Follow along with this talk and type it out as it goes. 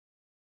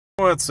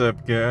What's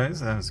up,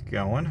 guys? How's it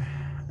going?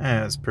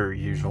 As per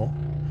usual,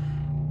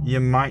 you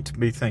might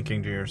be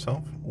thinking to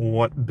yourself,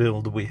 what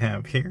build we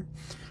have here?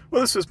 Well,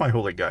 this is my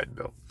Holy Guide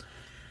build.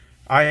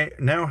 I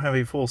now have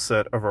a full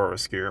set of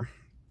Aurus gear.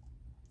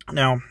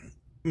 Now,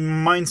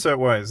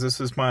 mindset-wise,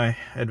 this is my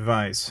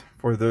advice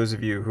for those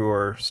of you who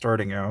are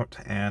starting out,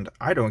 and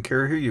I don't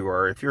care who you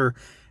are. If you're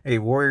a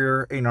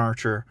warrior, an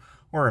archer,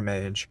 or a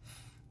mage,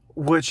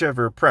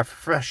 whichever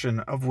profession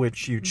of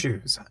which you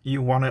choose,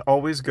 you want to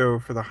always go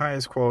for the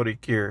highest quality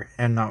gear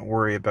and not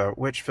worry about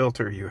which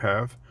filter you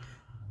have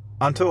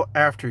until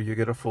after you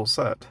get a full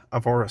set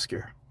of Aurus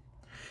gear.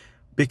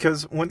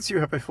 Because once you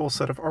have a full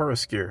set of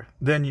Aurus gear,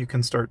 then you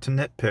can start to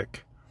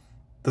nitpick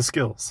the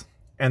skills,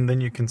 and then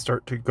you can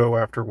start to go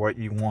after what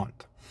you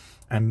want.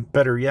 And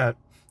better yet,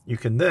 you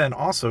can then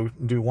also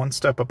do one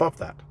step above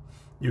that.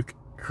 You can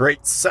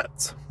create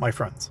sets, my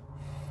friends.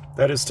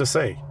 That is to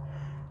say,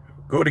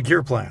 go to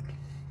gear plan,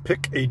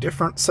 pick a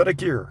different set of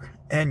gear,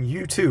 and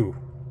you too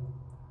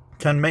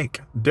can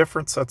make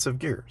different sets of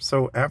gear.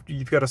 So after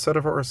you've got a set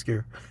of Aurus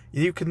gear,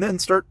 you can then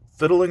start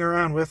fiddling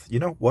around with,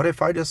 what if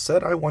I just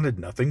said I wanted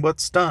nothing but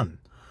stun?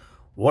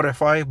 What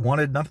if I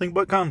wanted nothing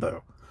but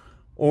combo?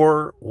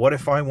 Or what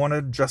if I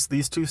wanted just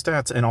these two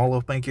stats in all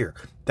of my gear?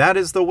 That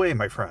is the way,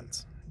 my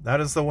friends.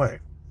 That is the way.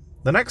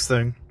 The next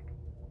thing,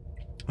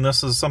 and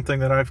this is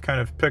something that I've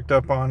kind of picked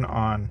up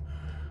on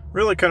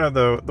really kind of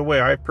the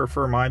way I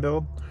prefer my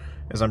build,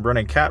 is I'm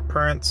running Cat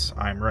Prince,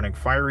 I'm running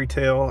Fiery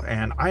Tail,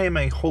 and I am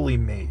a Holy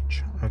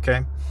Mage,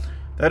 okay?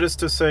 That is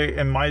to say,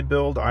 in my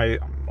build, I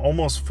am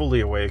almost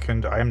fully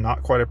awakened. I am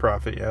not quite a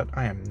prophet yet.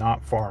 I am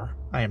not far.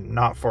 I am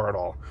not far at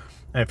all.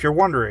 And if you're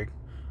wondering,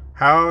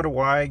 how do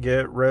I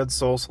get Red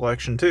Soul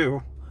Selection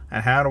 2,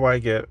 and how do I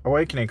get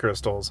Awakening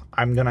Crystals,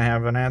 I'm going to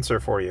have an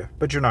answer for you,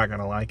 but you're not going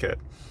to like it,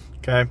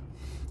 okay?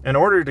 In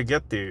order to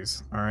get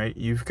these, all right,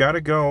 you've got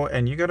to go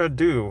and you got to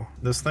do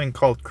this thing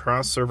called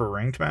cross-server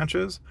ranked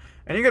matches,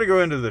 and you got to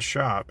go into the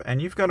shop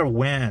and you've got to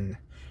win,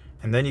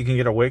 and then you can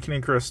get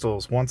Awakening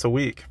Crystals once a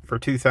week for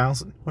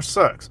 2,000, which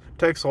sucks. It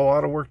takes a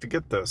lot of work to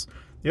get this.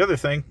 The other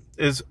thing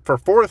is for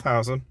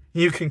 4,000,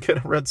 you can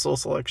get a Red Soul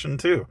Selection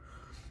 2.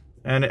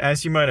 And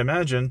as you might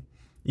imagine,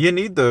 you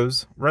need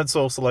those Red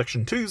Soul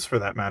Selection 2s for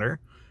that matter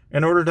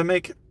in order to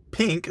make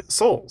pink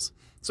souls.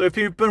 So if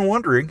you've been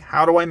wondering,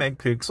 how do I make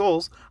pink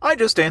souls? I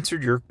just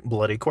answered your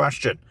bloody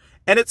question.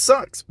 And it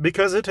sucks,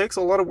 because it takes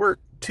a lot of work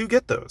to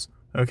get those,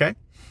 okay?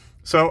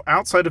 So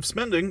outside of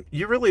spending,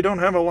 you really don't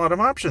have a lot of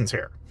options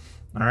here,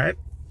 all right?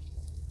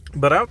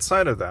 But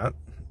outside of that,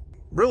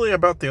 really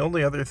about the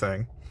only other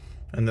thing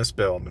in this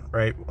build,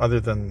 right, other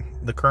than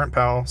the current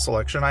PAL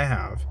selection I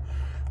have,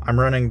 I'm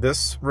running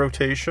this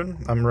rotation.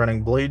 I'm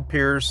running Blade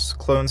Pierce,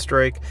 Clone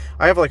Strike.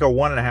 I have like a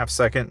 1.5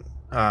 second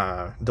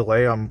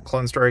delay on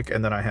Clone Strike,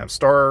 and then I have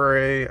Star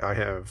Array, I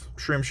have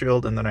Shroom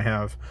Shield, and then I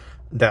have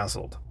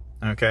Dazzled,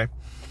 okay?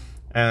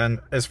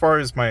 And as far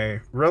as my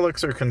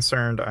relics are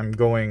concerned, I'm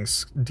going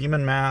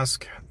Demon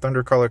Mask,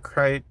 Thundercolor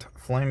Kite,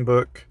 Flame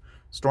Book,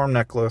 Storm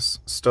Necklace,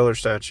 Stellar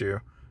Statue,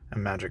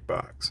 and Magic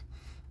Box.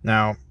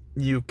 Now,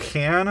 you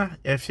can,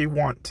 if you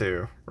want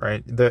to,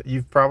 right? That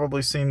you've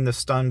probably seen the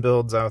stun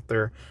builds out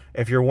there.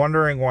 If you're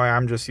wondering why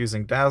I'm just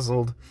using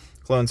Dazzled,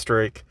 Clone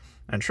Strike,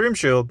 and Shroom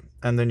Shield,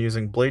 and then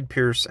using Blade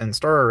Pierce and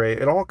Star Array,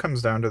 it all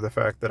comes down to the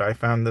fact that I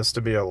found this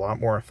to be a lot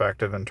more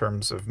effective in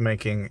terms of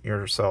making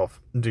yourself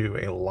do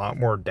a lot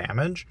more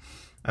damage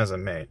as a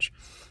mage.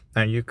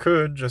 Now, you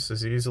could just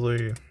as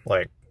easily,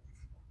 like,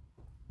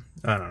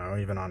 I don't know,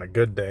 even on a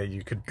good day,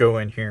 you could go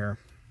in here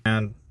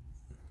and,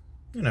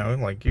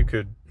 like, you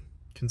could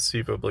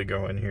conceivably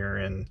go in here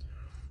and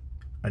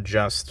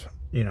adjust,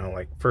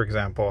 like, for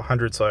example,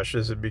 100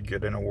 slashes would be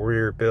good in a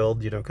warrior build,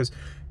 because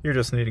you're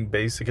just needing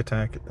basic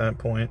attack at that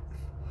point.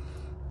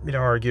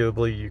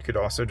 Arguably, you could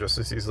also just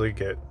as easily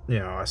get,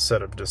 a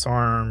set of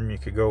disarm. You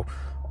could go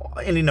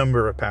any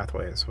number of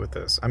pathways with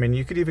this. I mean,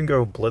 you could even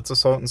go Blitz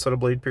Assault instead of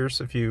Blade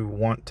Pierce if you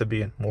want to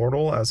be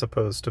immortal, as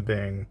opposed to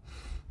being,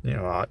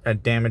 a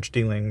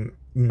damage-dealing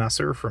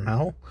messer from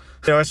hell.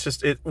 It's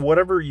just,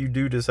 whatever you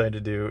do decide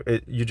to do,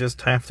 you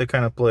just have to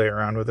kind of play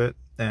around with it.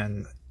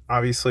 And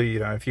obviously,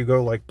 if you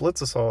go like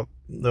Blitz Assault,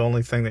 the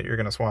only thing that you're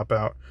going to swap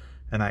out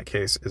in that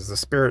case is the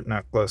Spirit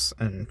Necklace,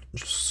 and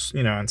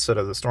instead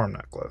of the Storm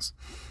Necklace.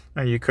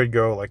 Now, you could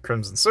go like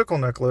Crimson Sickle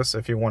Necklace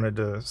if you wanted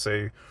to,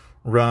 say,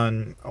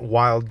 run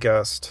Wild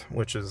Gust,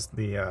 which is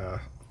the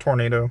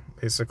tornado,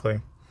 basically.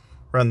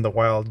 Run the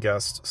Wild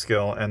Gust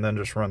skill and then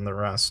just run the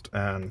rest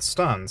and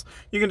stuns.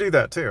 You can do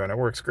that too, and it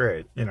works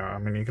great. I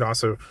mean, you could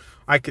also,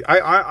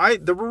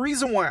 the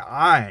reason why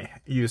I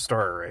use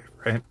Star Array,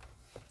 right,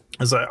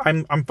 is that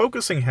I'm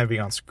focusing heavy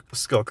on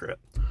skill crit.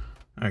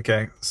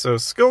 Okay, so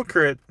skill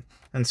crit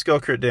and skill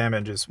crit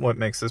damage is what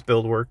makes this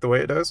build work the way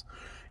it does.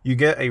 You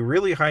get a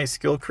really high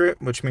skill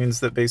crit, which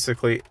means that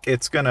basically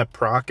it's going to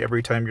proc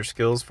every time your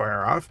skills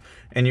fire off,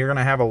 and you're going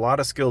to have a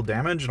lot of skill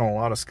damage and a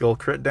lot of skill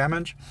crit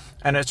damage,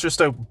 and it's just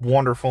a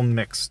wonderful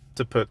mix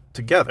to put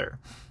together.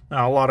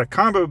 Now, a lot of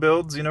combo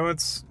builds,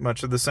 it's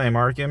much of the same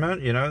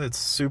argument. It's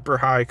super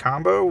high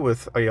combo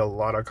with a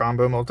lot of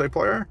combo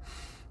multiplayer.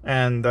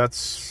 And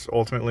that's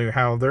ultimately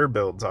how their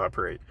builds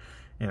operate.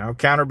 You know,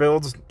 counter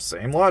builds,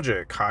 same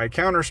logic. High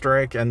counter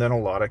strike and then a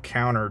lot of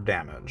counter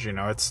damage. You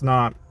know, it's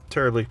not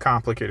terribly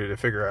complicated to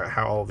figure out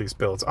how all these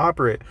builds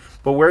operate.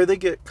 But where they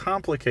get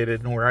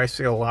complicated and where I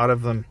see a lot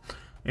of them,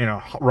 you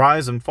know,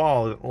 rise and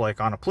fall, like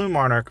on a Plume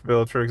Monarch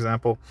build, for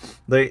example,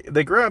 they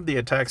grab the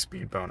attack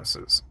speed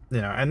bonuses.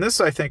 You know, and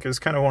this I think is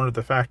kind of one of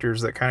the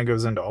factors that kind of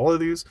goes into all of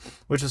these,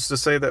 which is to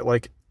say that,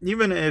 like,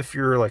 even if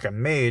you're like a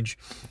mage,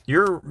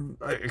 you're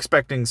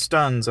expecting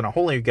stuns in a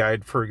Holy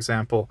Guide, for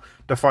example,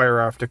 to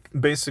fire off to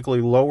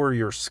basically lower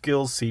your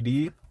skill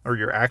CD or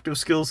your active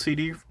skill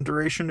CD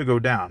duration to go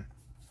down.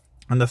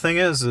 And the thing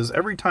is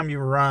every time you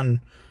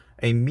run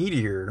a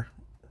meteor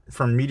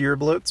from Meteor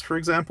Blitz, for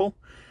example,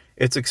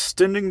 it's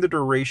extending the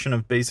duration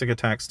of basic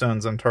attack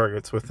stuns on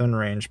targets within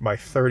range by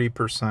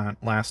 30%,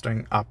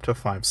 lasting up to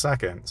 5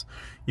 seconds.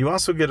 You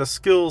also get a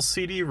skill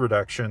CD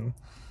reduction,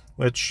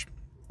 which,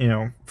 you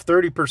know,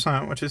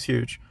 30%, which is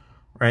huge,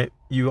 right?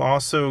 You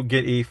also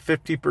get a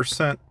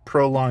 50%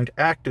 prolonged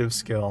active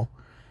skill,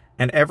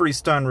 and every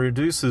stun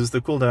reduces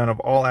the cooldown of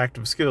all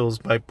active skills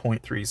by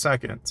 0.3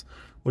 seconds,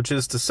 which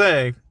is to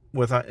say,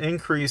 with an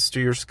increase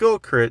to your skill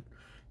crit,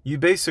 you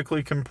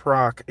basically can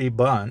proc a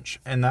bunch,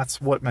 and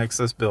that's what makes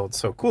this build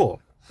so cool.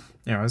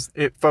 You know,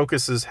 it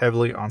focuses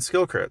heavily on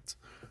skill crits,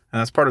 and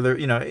that's part of the,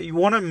 you know, you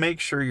want to make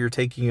sure you're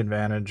taking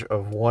advantage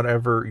of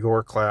whatever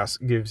your class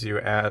gives you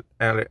at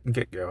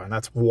get-go, and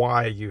that's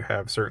why you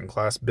have certain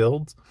class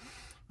builds.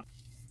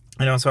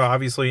 You know, so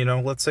obviously, you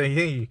know, let's say,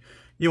 hey,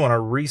 you want to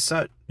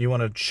reset, you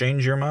want to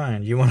change your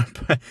mind, you want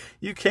to,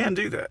 you can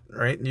do that,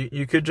 right?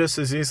 You could just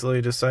as easily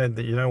decide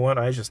that, you know what,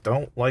 I just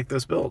don't like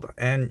this build,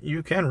 and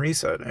you can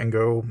reset and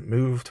go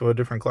move to a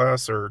different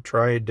class or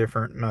try a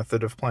different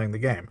method of playing the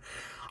game.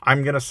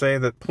 I'm going to say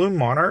that Plume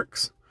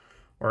Monarchs,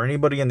 or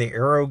anybody in the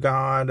Arrow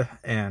God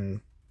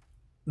and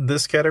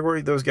this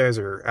category, those guys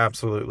are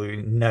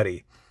absolutely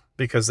nutty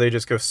because they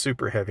just go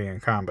super heavy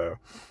in combo.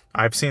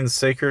 I've seen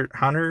Sacred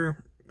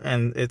Hunter,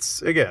 and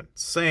it's, again,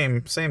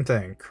 same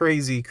thing.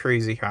 Crazy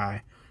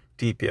high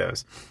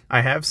DPS.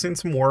 I have seen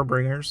some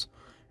Warbringers,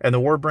 and the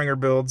Warbringer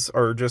builds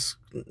are just,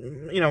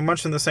 you know,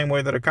 much in the same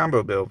way that a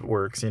combo build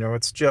works. You know,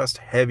 it's just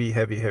heavy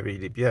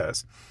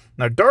DPS.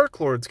 Now,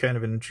 Dark Lord's kind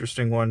of an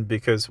interesting one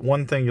because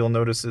one thing you'll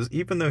notice is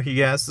even though he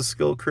has the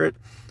skill crit,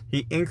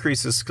 he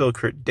increases skill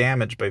crit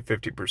damage by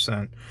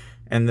 50%,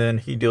 and then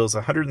he deals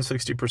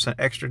 160%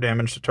 extra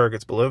damage to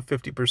targets below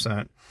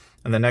 50%,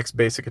 and the next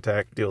basic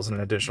attack deals an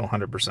additional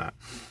 100%.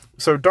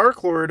 So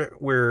Dark Lord,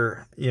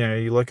 where, you know,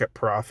 you look at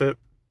Prophet,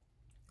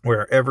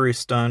 where every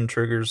stun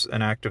triggers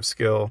an active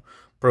skill,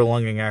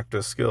 prolonging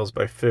active skills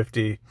by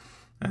 50,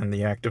 and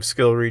the active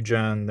skill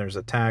regen, there's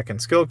attack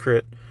and skill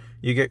crit,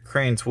 you get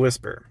Crane's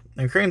Whisper.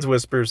 And Crane's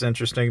Whisper is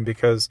interesting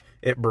because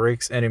it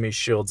breaks enemy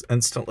shields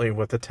instantly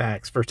with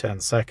attacks for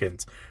 10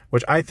 seconds,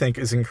 which I think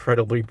is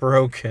incredibly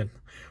broken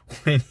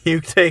when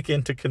you take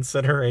into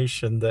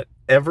consideration that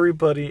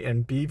everybody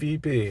in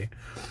PvP,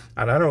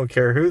 and I don't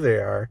care who they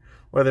are,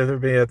 whether they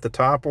be at the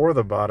top or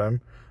the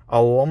bottom,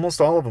 almost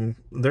all of them,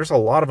 there's a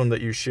lot of them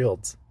that use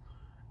shields.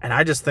 And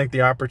I just think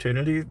the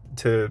opportunity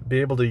to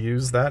be able to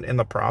use that in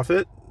the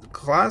Prophet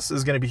class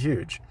is going to be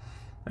huge.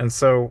 And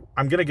so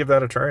I'm going to give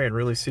that a try and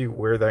really see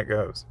where that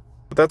goes.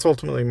 But that's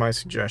ultimately my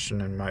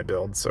suggestion in my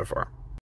build so far.